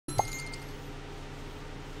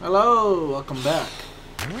Hello, welcome back.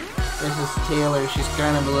 This is Taylor. She's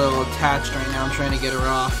kind of a little attached right now. I'm trying to get her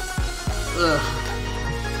off. Ugh.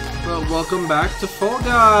 But welcome back to Fall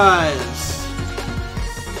Guys.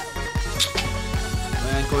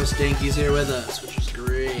 And of course, Danky's here with us, which is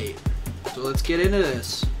great. So let's get into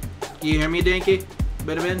this. Can you hear me, Danky?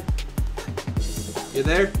 Bitamin? You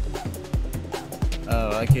there?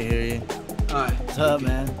 Oh, I can hear you. Hi. What's up,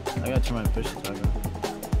 man? I gotta turn my push to talk on.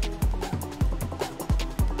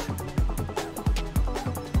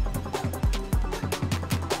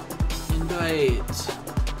 Invite.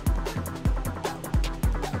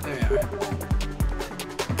 There you are.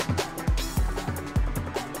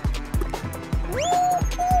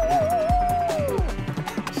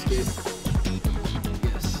 Escape.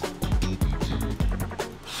 Yes.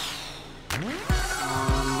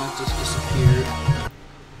 That just disappeared.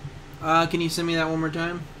 Can you send me that one more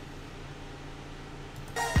time?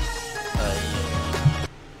 Yeah.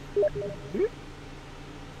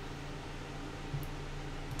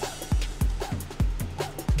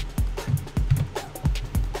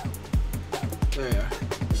 There you are.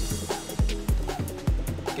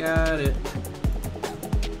 Got it.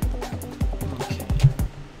 Okay.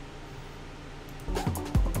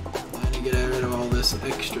 I need to get rid of all this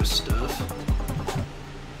extra stuff.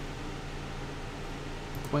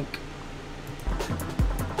 Boink.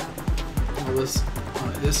 All this.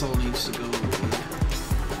 This all needs to go away.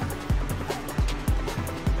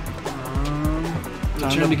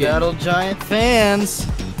 Time to battle giant fans.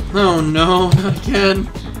 Oh no, not again.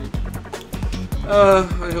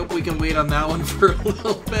 I hope we can wait on that one for a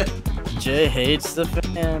little bit. Jay hates the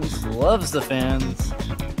fans, loves the fans.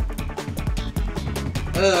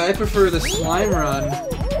 I prefer the slime run.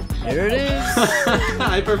 Here it is.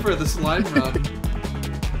 I prefer the slime run.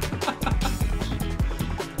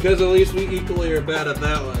 Because at least we equally are bad at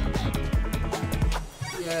that one.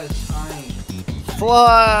 Yes, fine.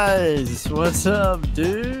 Flies! What's up,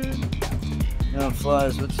 dude? No,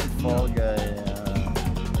 Flies, what's your fall guy?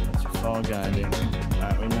 What's your fall guy doing?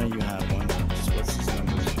 Alright, we know you have one. Just what's his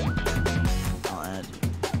number? I'll add you.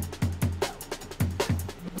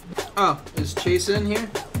 Oh, is Chase in here?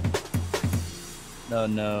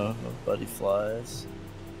 No, buddy Flies.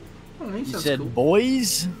 Oh, he You sounds said cool.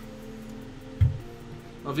 boys?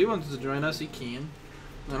 Well, if he wants to join us, he can.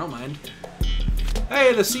 I don't mind.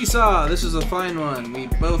 Hey, the seesaw! This is a fine one. We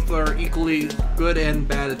both are equally good and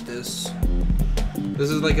bad at this. This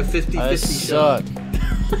is like a 50-50 I shot.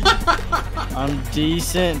 suck. I'm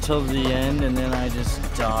decent till the end, and then I just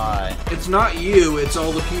die. It's not you, it's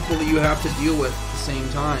all the people that you have to deal with at the same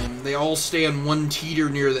time. They all stay on one teeter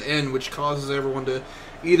near the end, which causes everyone to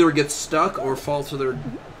either get stuck or fall to their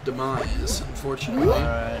demise, unfortunately.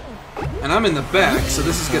 Alright. And I'm in the back, so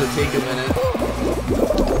this is gonna take a minute.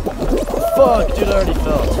 Fuck, dude, I already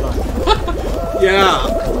fell. It's fine. Yeah.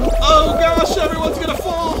 Oh gosh, everyone's gonna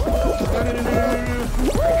fall!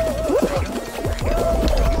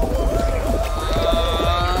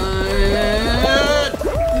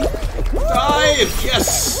 Dive! Yes!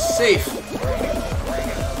 Safe.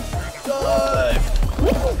 Dive.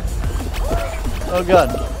 Oh god.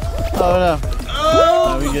 Oh no.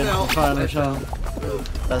 Oh, We good. no. We're fine, we're fine.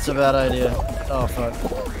 That's a bad idea. Oh fuck.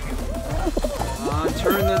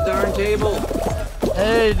 Turn the darn table.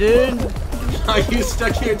 Hey, dude. Are you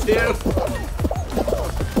stuck here too? Get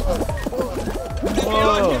me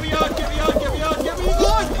on, get me on, get me on, get me on, get me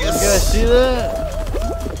on! Yes! You guys see that?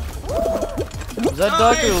 Is that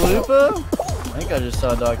Dr. Lupo? I think I just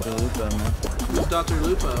saw Dr. Lupo, man. Who's Dr.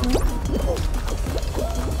 Lupo?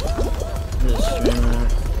 This streamer.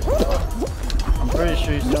 I'm pretty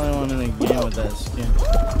sure he's the only one in the game with that skin.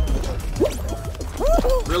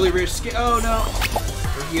 Really rare skin. Oh no!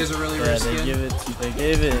 Or he has a really rare skin. They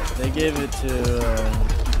gave it to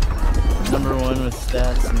 #1 with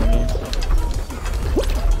stats in the game.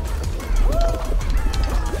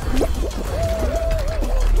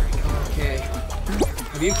 Okay.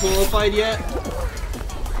 Have you qualified yet?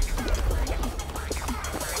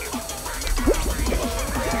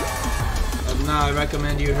 If not, I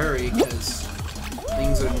recommend you hurry because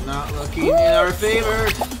things are not looking in our favor.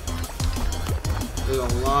 There's a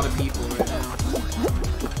lot of people right now.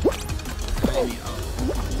 I mean,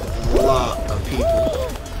 a lot of people.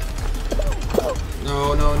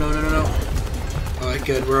 No, no, no, no, no, no. Alright,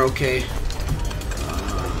 good, we're okay.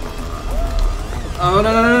 Oh,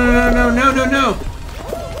 no, no, no, no, no, no, no, no!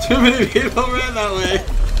 Too many people ran that way.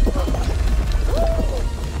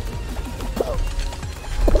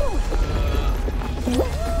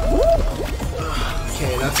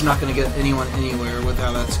 Okay, that's not gonna get anyone anywhere with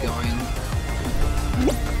how that's going.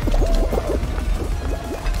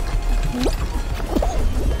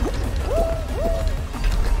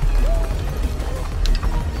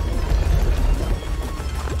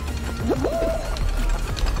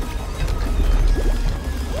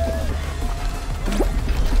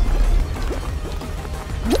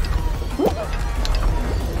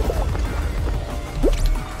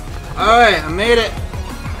 Alright, I made it.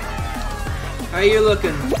 How you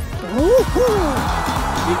looking? You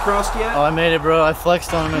crossed yet? Oh, I made it, bro. I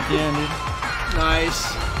flexed on him at the end, dude. Nice.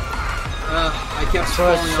 I kept So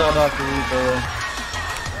I falling saw off. Dr. Reaper.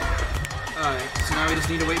 Alright, so now we just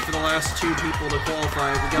need to wait for the last 2 people to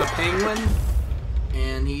qualify. We got a penguin,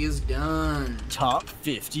 and he is done. Top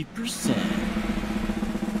 50%.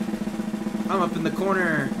 I'm up in the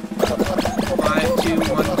corner. 5, 2,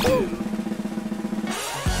 1, 2.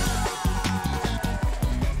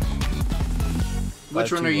 Which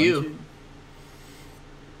 5, one 2, are 1, you?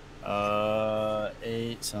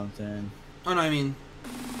 8 something. Oh no, I mean,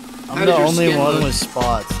 I'm how the did your only skin one look? with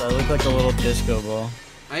spots. I look like a little disco ball.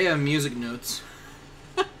 I have music notes.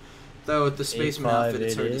 Though with the spaceman 8, 5, outfit,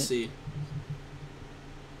 it's hard 8, to 8. see.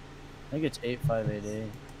 I think it's 8588.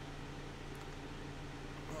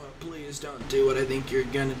 Oh, please don't do what I think you're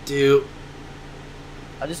gonna do.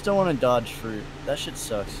 I just don't want to dodge fruit. That shit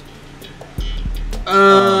sucks.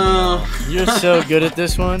 You're so good at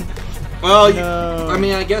this one. Well, No. I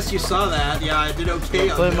mean, I guess you saw that. Yeah, I did okay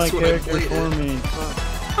on Play this my when I character played for it. me.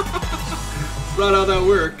 That's not how that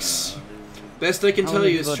works. Best I can I tell wanna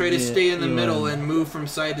you give is up try to the stay in the elam. middle and move from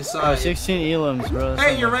side to Oh, side. 16 elims, bro. That's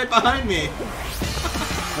Hey, not you're bad. right behind me.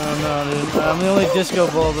 Oh no, dude. I'm the only disco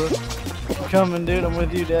ball, bro. I'm coming, dude. I'm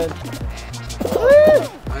with you, Dad.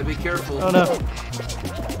 I'd be careful. Oh no.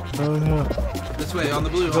 Oh no. This way, on the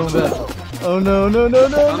blue, on Going the blue. back. Oh no, no, no,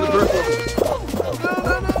 no, On the no. purple. No,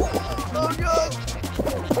 no, no. Oh god.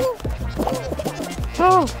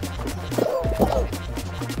 Oh.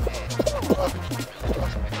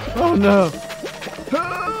 Oh no.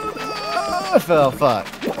 Oh no. I fell. Fuck.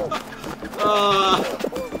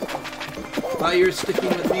 Thought you were sticking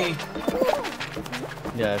with me.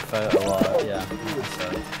 Yeah, I fell a lot. Yeah.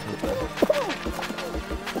 Sorry. Okay.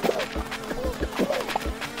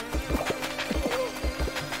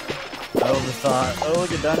 I overthought. Oh,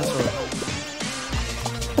 look at dinosaur.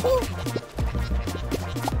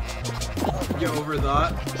 You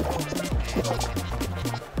overthought.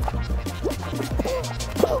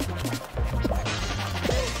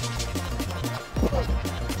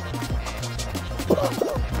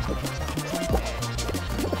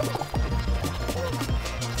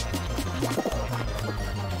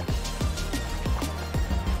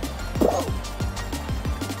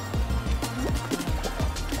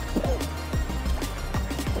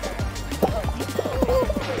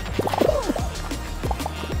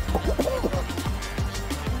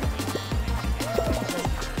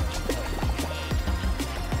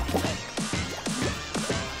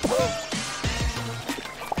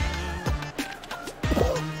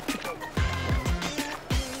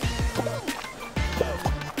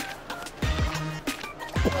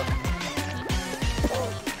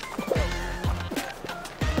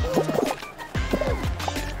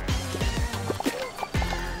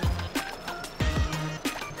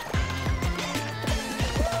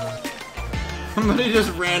 Somebody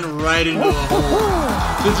just ran right into the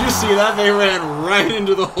hole. Did you see that? They ran right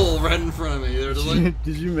into the hole right in front of me. They're just like,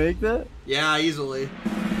 Did you make that? yeah, easily.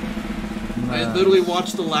 I Nah. literally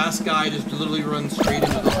watched the last guy just literally run straight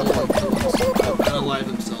into the hole and unalive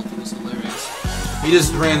himself. It was hilarious. He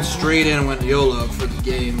just ran straight in and went YOLO for the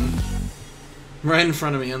game. Right in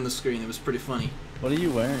front of me on the screen. It was pretty funny. What are you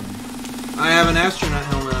wearing? I have an astronaut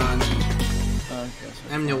helmet on. Oh, okay,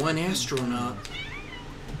 so I'm the one astronaut.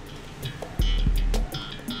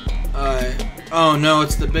 Oh no,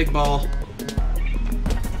 it's the big ball.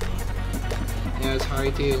 Yeah, it's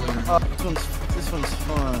hightailing. oh, this one's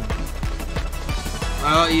fun.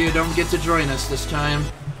 Well, you don't get to join us this time.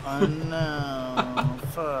 Oh no.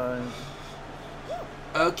 Fuck.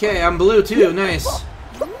 Okay, I'm blue too, nice.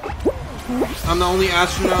 I'm the only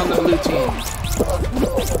astronaut on the blue team.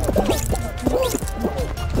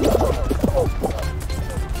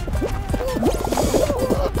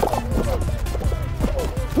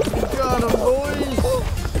 Got him, boys!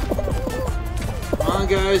 Come on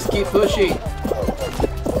guys, keep pushing.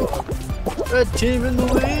 Red team in the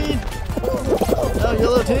lead! Now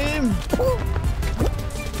yellow team!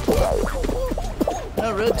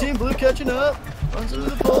 Now red team, blue catching up! Runs into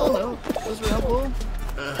the pole, no. Goes around pole.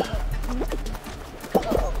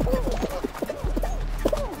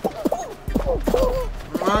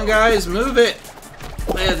 Come on guys, move it.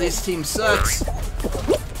 Man, this team sucks.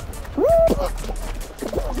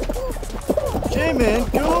 J-Man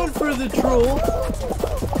going for the troll!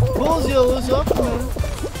 Pulls yellows up, man.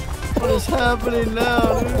 What is happening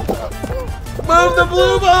now, dude? Move the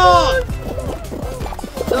blue ball!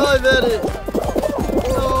 Dive at it!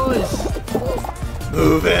 Nice!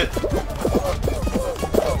 Move it.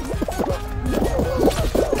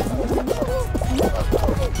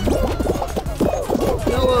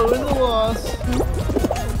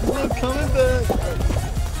 coming back.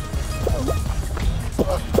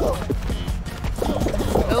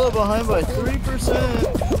 Yellow behind by 3%.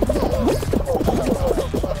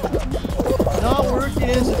 Not working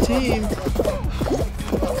as a team.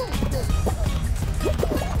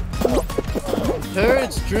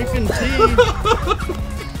 Parrots drinking tea.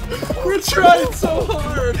 We're trying so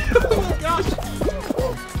hard. Oh my gosh.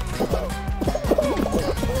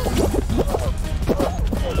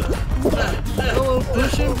 Yellow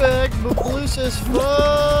pushing back, but blue says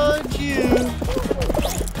fudge you.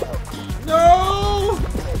 No!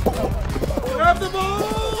 Grab the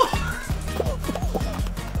ball!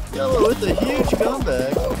 Yellow with a huge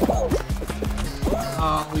comeback.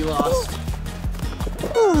 Oh, we lost.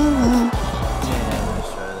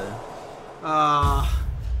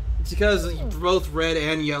 It's because both red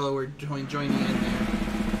and yellow were joining in there.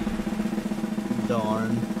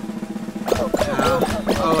 Darn.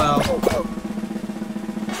 Oh well.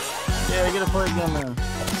 Yeah, I gotta play again now.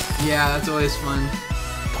 Yeah, that's always fun.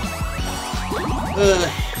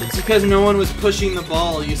 It's because no one was pushing the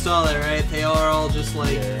ball. You saw that, right? They are all just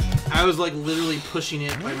like... Yeah. I was like literally pushing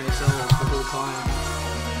it by myself the whole time.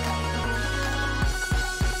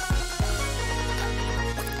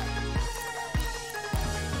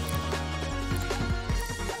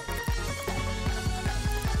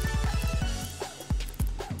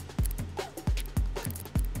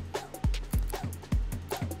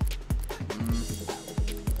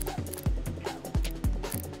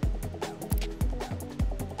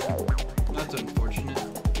 That's unfortunate.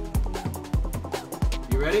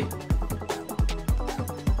 You ready?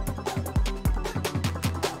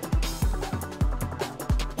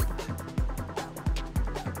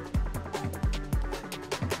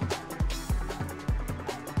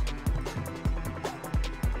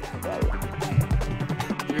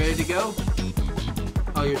 You ready to go?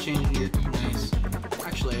 Oh, you're changing your... Nice.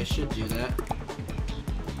 Actually, I should do that.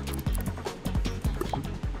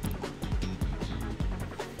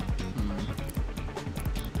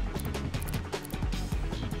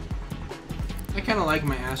 I kind of like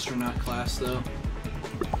my astronaut class, though.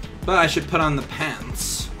 But I should put on the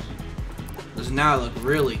pants. Because now I look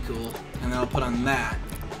really cool. And then I'll put on that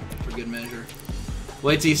for good measure.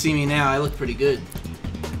 Wait till you see me now, I look pretty good.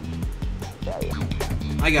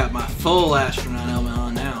 I got my full astronaut helmet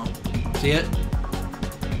on now. See it?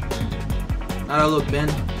 How'd I look, Ben?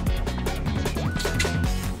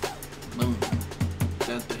 Boom.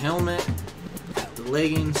 Got the helmet. Got the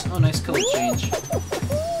leggings. Oh, nice color change.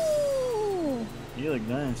 You look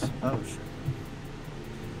nice. Oh, shit.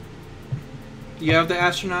 You have the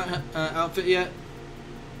astronaut outfit yet?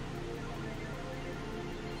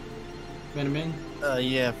 Benjamin?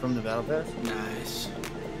 Yeah, from the battle pass. Nice.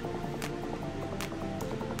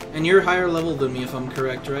 And you're higher level than me, if I'm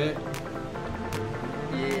correct, right?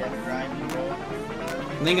 Yeah, grinding, bro.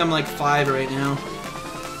 I think I'm like 5 right now.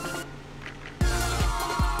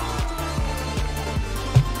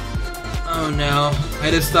 Oh no. I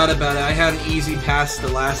just thought about it. I had an easy pass the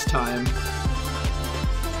last time.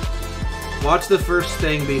 Watch the first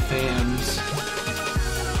thing be fans.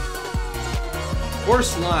 Or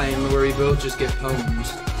slime, where we both just get pwned.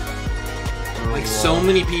 Like so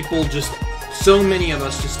many people just... So many of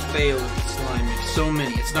us just fail with slime. So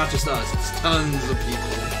many. It's not just us. It's tons of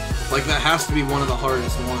people. Like that has to be one of the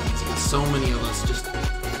hardest ones. Because so many of us just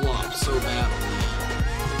flop so bad.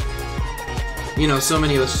 You know, so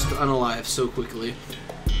many of us just unalive so quickly.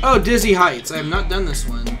 Oh, Dizzy Heights. I have not done this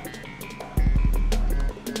one.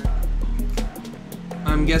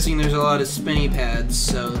 I'm guessing there's a lot of spinny pads,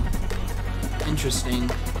 so... Interesting.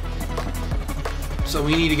 So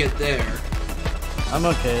we need to get there. I'm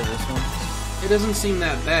okay with this one. It doesn't seem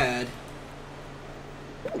that bad.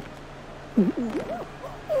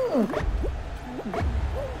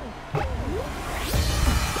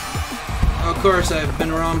 Of course, I've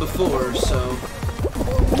been wrong before, so...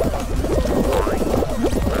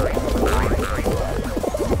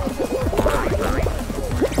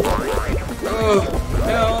 Oh,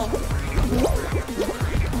 hell!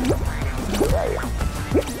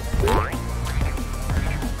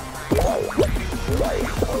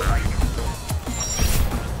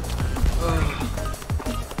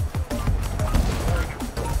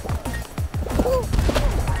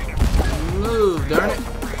 Move, darn it.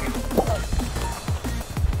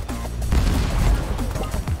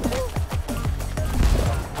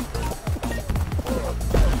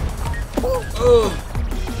 Oh.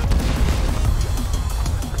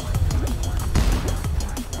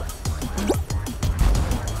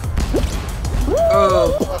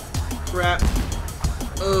 Oh, crap.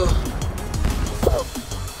 Oh.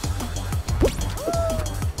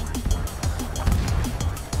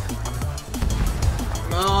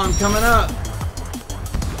 I'm coming up.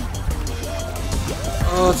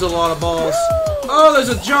 Oh, it's a lot of balls. Oh, there's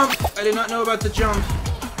a jump. I did not know about the jump.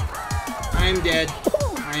 I'm dead.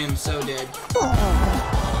 I am so dead.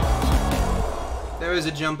 There was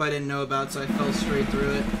a jump I didn't know about, so I fell straight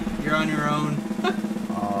through it. You're on your own.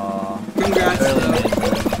 Congrats, though.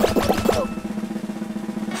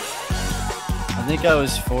 I think I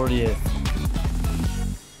was 40th.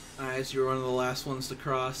 Alright, so you were one of the last ones to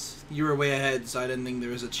cross. You were way ahead, so I didn't think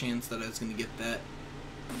there was a chance that I was going to get that.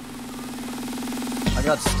 I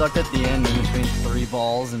got stuck at the end in between 3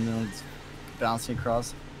 balls and then it's bouncing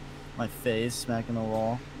across my face, smacking the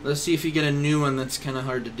wall. Let's see if you get a new one that's kind of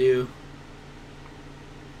hard to do.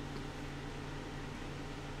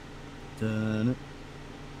 Dun it.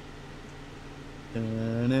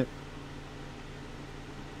 Dun it.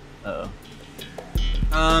 Uh-oh.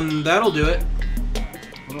 That'll do it.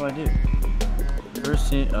 What do I do? First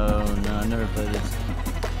team. Oh no, I never played this.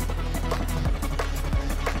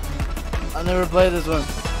 I never played this one.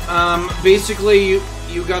 Basically,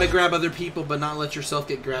 you gotta grab other people, but not let yourself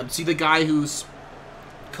get grabbed. See the guy who's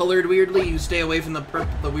colored weirdly? You stay away from the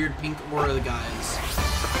weird pink aura guys.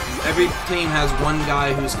 Every team has one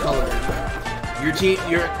guy who's colored.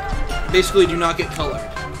 You're basically do not get colored.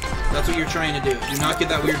 That's what you're trying to do. Do not get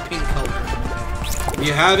that weird pink color. If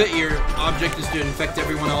you have it, your object is to infect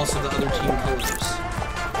everyone else of the other team colors.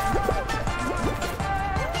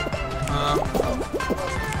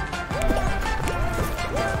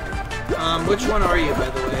 Which one are you, by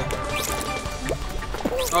the way?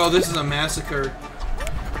 Oh, this is a massacre.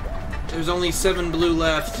 There's only 7 blue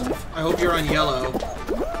left. I hope you're on yellow.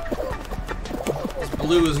 This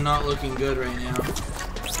blue is not looking good right now.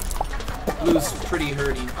 Blue's pretty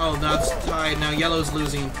hurting. Oh, that's tied. Now yellow's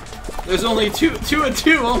losing. There's only 2 and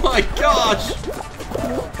 2. Oh my gosh!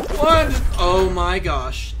 1! Oh my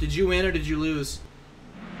gosh. Did you win or did you lose?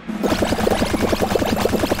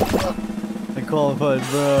 I qualified,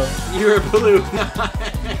 bro. You're blue.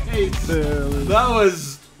 Nice. Barely. That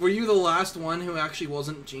was... Were you the last one who actually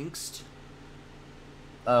wasn't jinxed?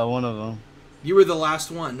 One of them. You were the last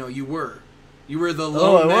one. No, you were. You were the I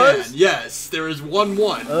lone man. was? Yes, there is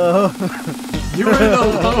 1-1. Oh. You were the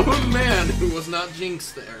lone man who was not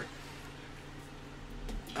jinxed there.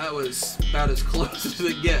 That was about as close as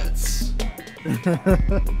it gets.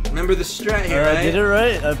 Remember the strat here, right? I did it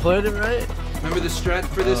right. I played it right. Remember the strat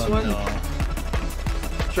for this one? No.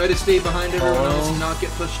 Try to stay behind everyone else and not get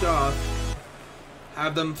pushed off.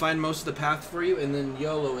 Have them find most of the path for you, and then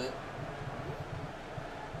YOLO it.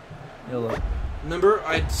 YOLO. Remember,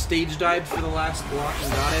 I stage dived for the last block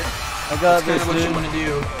and got it? I got That's this, kind of what dude. you want to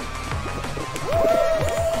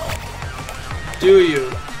do. Do you?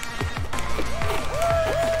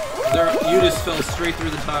 You just fell straight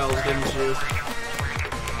through the tiles, didn't you?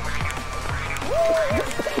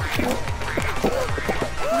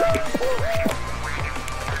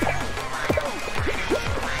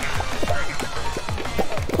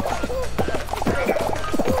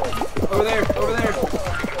 Over there, over there.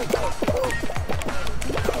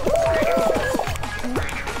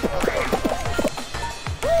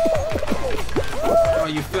 Oh,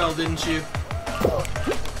 you fell, didn't you?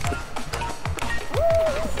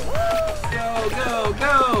 Go, go,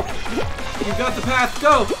 go! You got the path,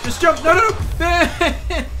 go! Just jump! No, no, no!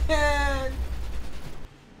 Man!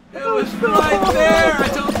 It was right there! I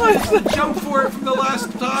told you to jump for it from the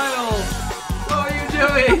last tile! What are you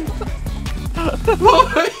doing?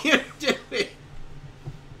 What are you doing?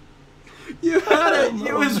 You had it!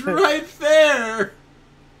 It was right there!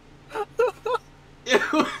 It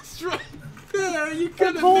was right there! You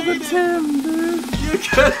could have made it! Dude. You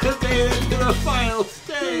could have made it to the final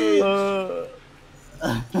stage!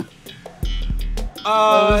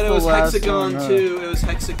 And it was Hexagon too. It was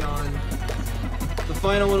Hexagon. The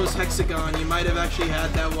final one was Hexagon. You might have actually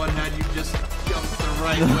had that one had you just jumped the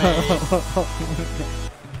right way.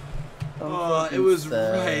 Oh, it was right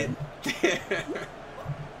there. It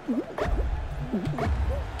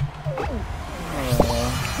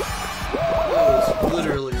was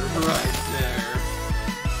literally right there.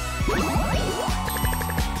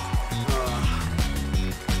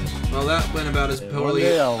 Well, that went about as poorly.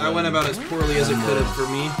 That went about as poorly as it could have for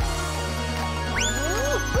me.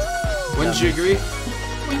 Wouldn't you agree?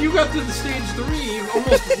 When you got to the stage 3, you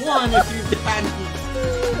almost won if you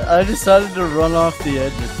hadn't. I decided to run off the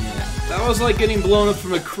edge at the end. That was like getting blown up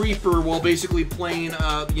from a creeper while basically playing,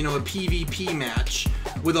 you know, a PvP match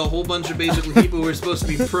with a whole bunch of basically people who were supposed to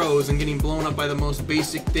be pros and getting blown up by the most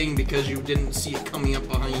basic thing because you didn't see it coming up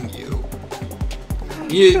behind you.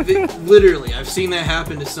 Literally, I've seen that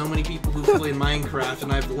happen to so many people who played Minecraft,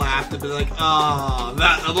 and I've laughed and been like, ah,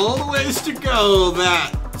 that of all the ways to go,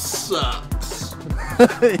 that sucks.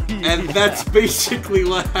 Yeah. And that's basically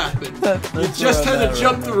what happened. You just had to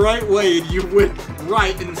jump the right way and you went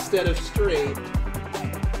right instead of straight.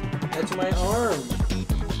 That's my arm.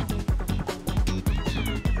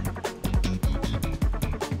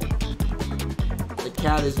 The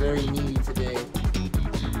cat is very needy today.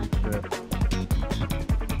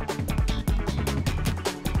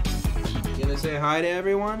 You gonna say hi to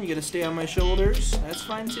everyone? You gonna stay on my shoulders? That's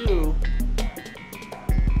fine too.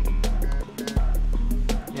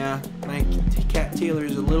 Yeah, my cat Taylor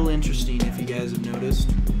is a little interesting, if you guys have noticed.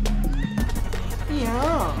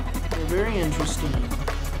 Yeah, they're very interesting.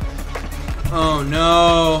 Oh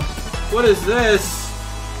no! What is this?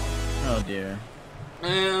 Oh dear.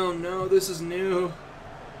 Oh no, this is new.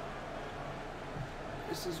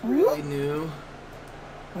 This is really new.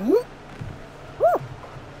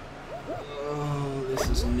 Oh, this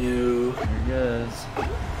is new. Here it goes.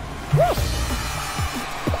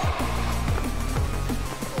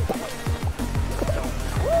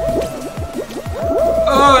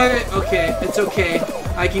 Oh, okay, it's okay.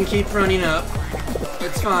 I can keep running up.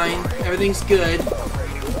 It's fine. Everything's good.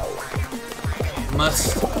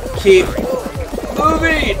 Must keep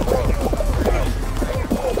moving!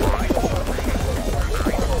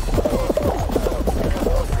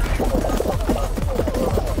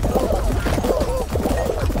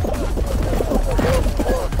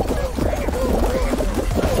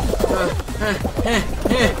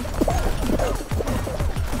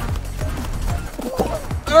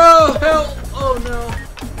 Oh, help! Oh no.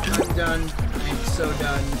 I'm done. I'm so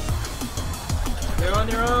done. You're on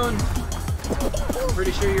your own. I'm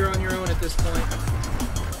pretty sure you're on your own at this point.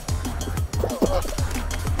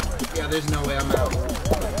 Yeah, there's no way I'm out.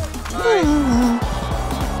 Bye.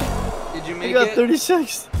 Did you make it? You got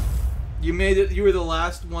 36. You made it. You were the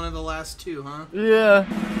last one of the last two, huh? Yeah.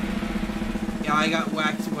 Yeah, I got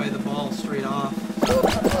whacked by the ball straight off.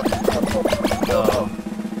 Oh.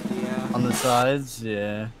 Yeah. On the sides,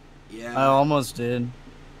 yeah. Yeah. I almost did.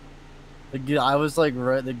 I was like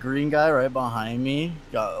the green guy right behind me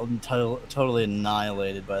got totally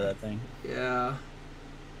annihilated by that thing. Yeah.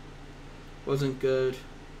 Wasn't good.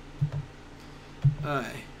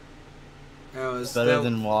 That was better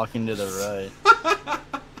than walking to the right.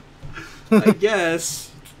 I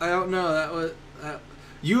guess. I don't know. That was.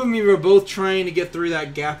 You and me were both trying to get through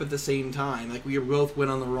that gap at the same time. Like we both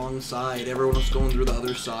went on the wrong side. Everyone was going through the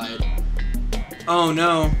other side. Oh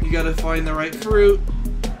no! You gotta find the right fruit.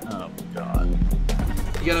 Oh god.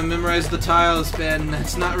 You gotta memorize the tiles, Ben.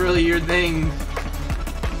 That's not really your thing.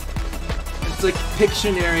 It's like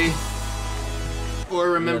Pictionary.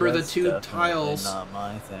 Or remember the two tiles. Not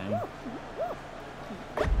my thing.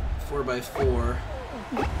 4x4.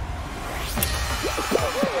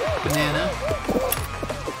 Banana.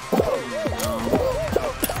 No.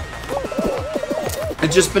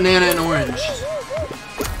 It's just banana and orange.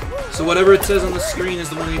 So whatever it says on the screen is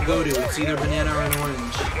the one you go to. It's either banana or an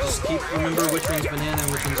orange. Just remember which one's banana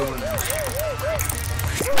and which one's orange.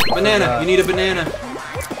 Banana. You need a banana.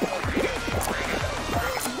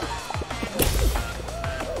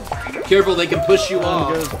 Careful, they can push you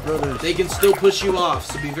off. They can still push you off,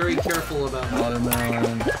 so be very careful about that.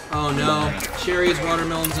 Watermelon. Oh no. Cherries,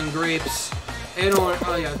 watermelons, and grapes. And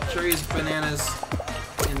oh yeah, cherries, bananas,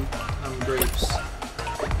 and grapes.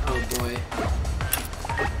 Oh boy.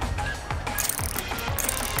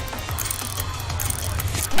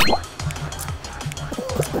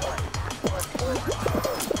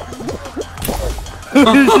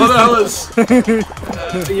 Oh, that was...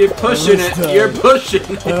 you're pushing it. You're pushing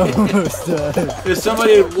it. Almost died. If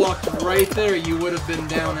somebody had walked right there, you would have been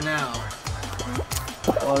down and out.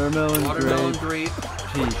 Watermelon, grape,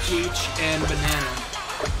 peach, and banana.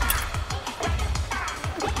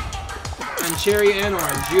 And cherry and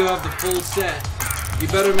orange. You have the full set. You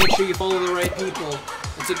better make sure you follow the right people.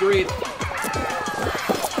 It's a grape.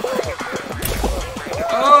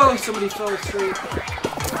 Oh, somebody fell straight.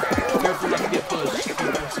 Careful not to get pushed.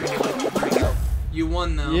 You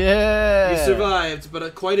won though. Yeah. You survived,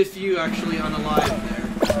 but quite a few actually unalive there.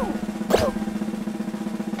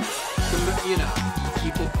 You know,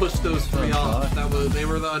 people pushed those three off. They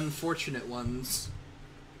were the unfortunate ones.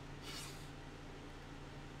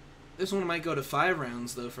 This one might go to 5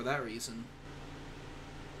 rounds though for that reason.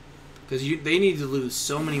 Because they need to lose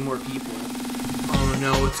so many more people. Oh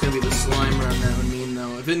no, it's gonna be the slime run that would mean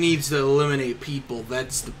though. If it needs to eliminate people,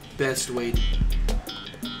 that's the best way to...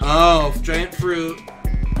 Oh, giant fruit.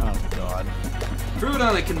 Oh god. Fruit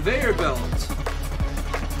on a conveyor belt.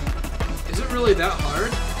 Is it really that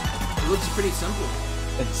hard? It looks pretty simple.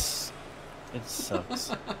 It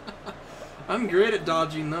sucks. I'm great at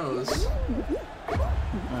dodging those.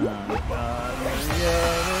 God,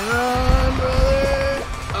 run, brother!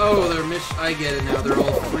 Oh, they're I get it now. They're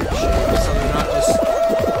all fruit shaped, so they're not just.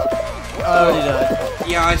 Oh, he died.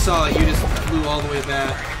 Yeah, I saw it. You just flew all the way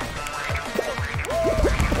back.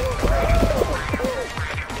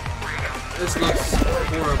 This looks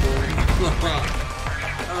horrible.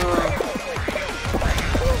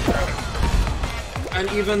 And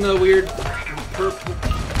even the weird purple,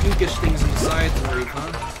 pinkish things on the sides move,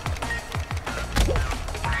 huh?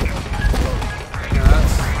 Yeah, that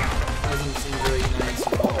doesn't seem very nice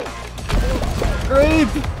at all.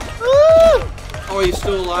 Grape! Ah! Oh, are you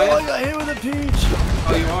still alive? Oh, I got hit with a peach!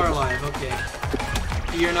 Oh, you are alive, okay.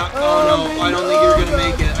 You're not. Oh no, I don't think you're gonna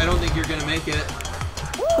make it. I don't think you're gonna make it.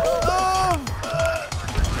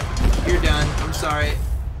 You're done. I'm sorry.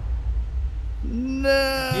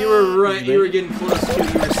 No. You were right. You were getting close to.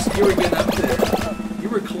 You were getting up there. You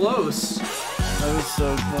were close. That was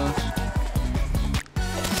so close.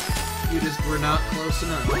 You just were not close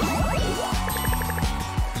enough.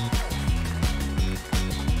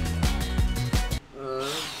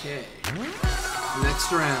 Okay.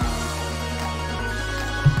 Next round.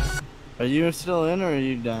 Are you still in or are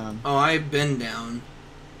you down? Oh, I've been down.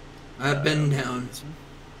 I've been down.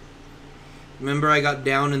 Remember I got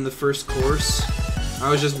down in the first course? I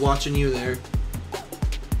was just watching you there.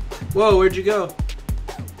 Whoa, where'd you go?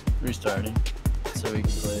 Restarting. So we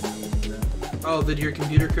can play it. Oh, did your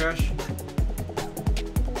computer crash?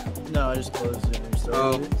 No, I just closed it and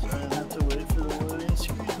restarted it. So I didn't have to wait for the loading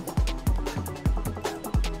screen.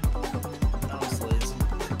 I was lazy.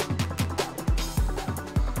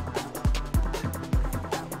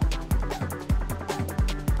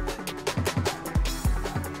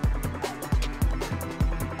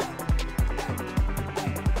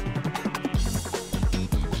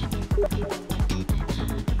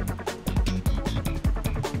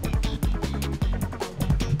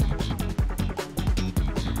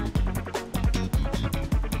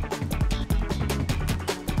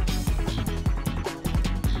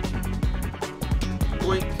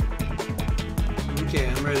 Okay,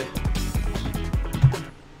 I'm ready.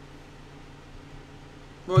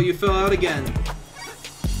 Well, you fell out again.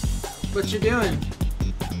 What you doing?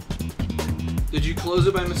 Did you close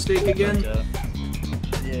it by mistake again?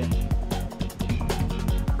 Yeah.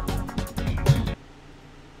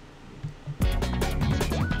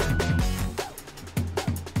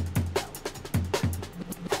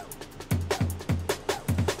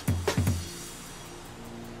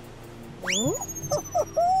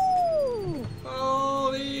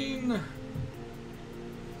 Falling.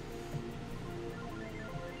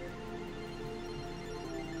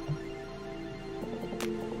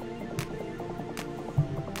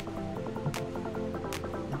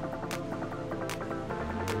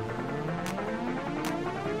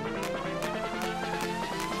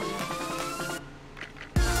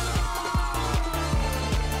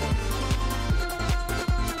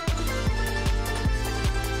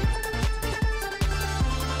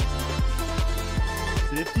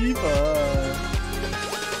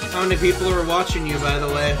 How many people are watching you, by the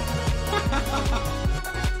way?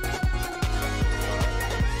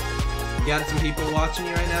 You got some people watching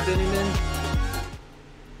you right now, Benjamin?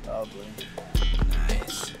 Probably.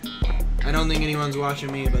 Nice. I don't think anyone's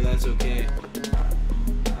watching me, but that's okay.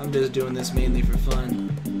 I'm just doing this mainly for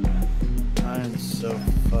fun. I am so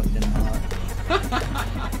fucking hot.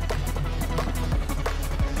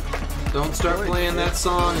 Don't start playing that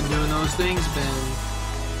song and doing those things, Ben.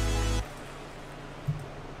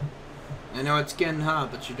 I know it's getting hot,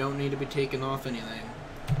 but you don't need to be taking off anything.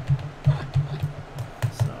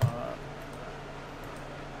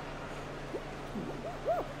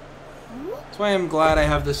 That's why I'm glad I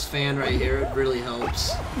have this fan right here. It really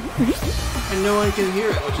helps. And no one can hear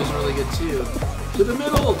it, which is really good too. To the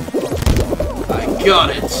middle! I got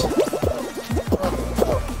it!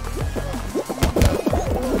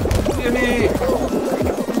 Gimme!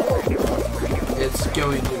 It's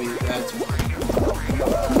going to be that one.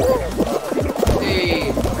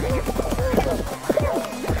 Hey!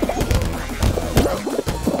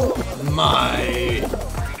 My!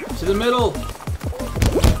 To the middle!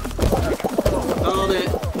 Called it.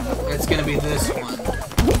 It's gonna be this one.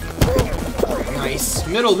 Nice.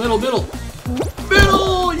 Middle, middle, middle!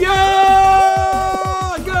 Middle!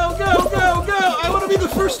 Yeah! Go, go, go, go! I want to be the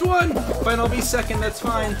first one! Fine, I'll be second, that's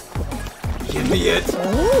fine. Give me it!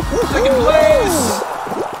 Second place!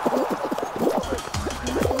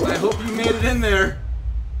 I hope you made it in there.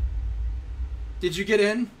 Did you get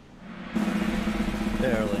in?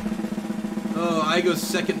 Barely. Oh, I go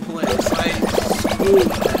second place. I smoothed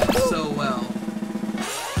that so well.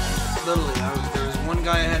 Literally, there was one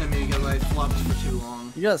guy ahead of me because I flopped for too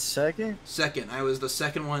long. You got second? Second. I was the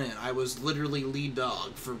second one in. I was literally lead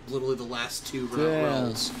dog for literally the last 2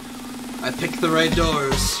 rolls. I picked the right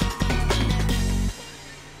doors.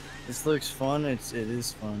 This looks fun. It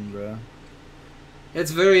is fun, bro.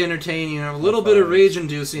 It's very entertaining. A little bit of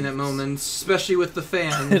rage-inducing at moments, especially with the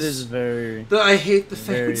fans. It is very. I hate the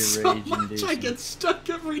fans so much. rage-inducing. I get stuck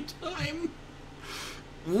every time.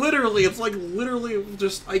 Literally, it's like literally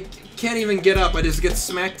just I can't even get up. I just get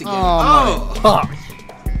smacked again. Oh!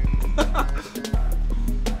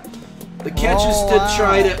 The catch is to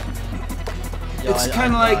try to. It's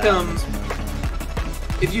kind of like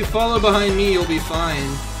if you follow behind me, you'll be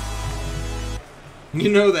fine. You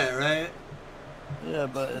know that, right? Yeah,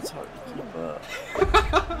 but it's hard to keep up.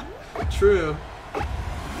 True.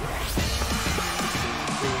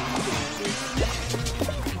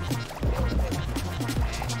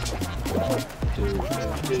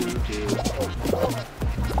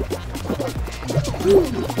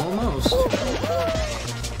 Ooh, almost.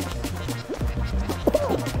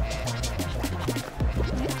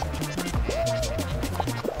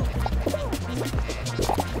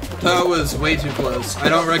 That was way too close. I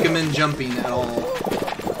don't recommend jumping at all.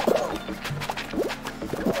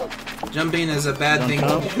 Jumping is a bad thing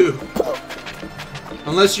to do.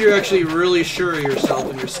 Unless you're actually really sure of yourself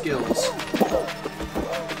and your skills.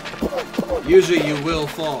 Usually you will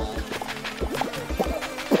fall.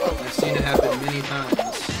 I've seen it happen many times.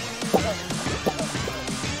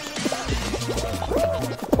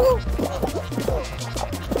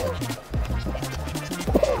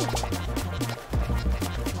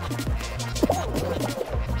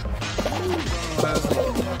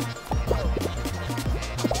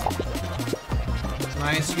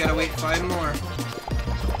 Nice, you gotta wait 5 more.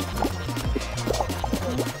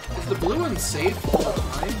 Is the blue one safe all the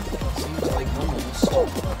time? Seems like almost.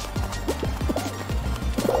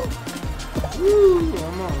 Woo,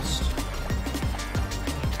 almost.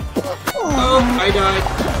 Oh, I died.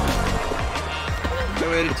 I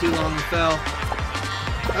waited too long and fell.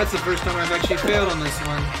 That's the first time I've actually failed on this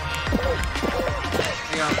one.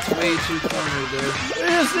 I got way too cornered there. I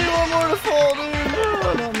just need one more to fall, dude.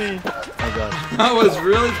 No, not me. Oh gosh. That was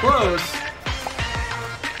really close.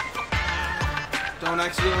 Don't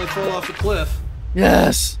accidentally fall off the cliff.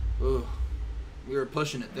 Yes. Ooh, we were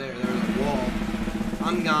pushing it there. There was a wall.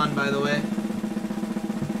 I'm gone, by the way.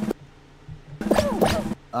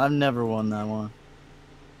 I've never won that one.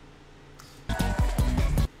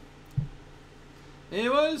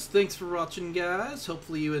 Anyways, thanks for watching, guys.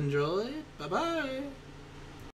 Hopefully you enjoyed. Bye-bye.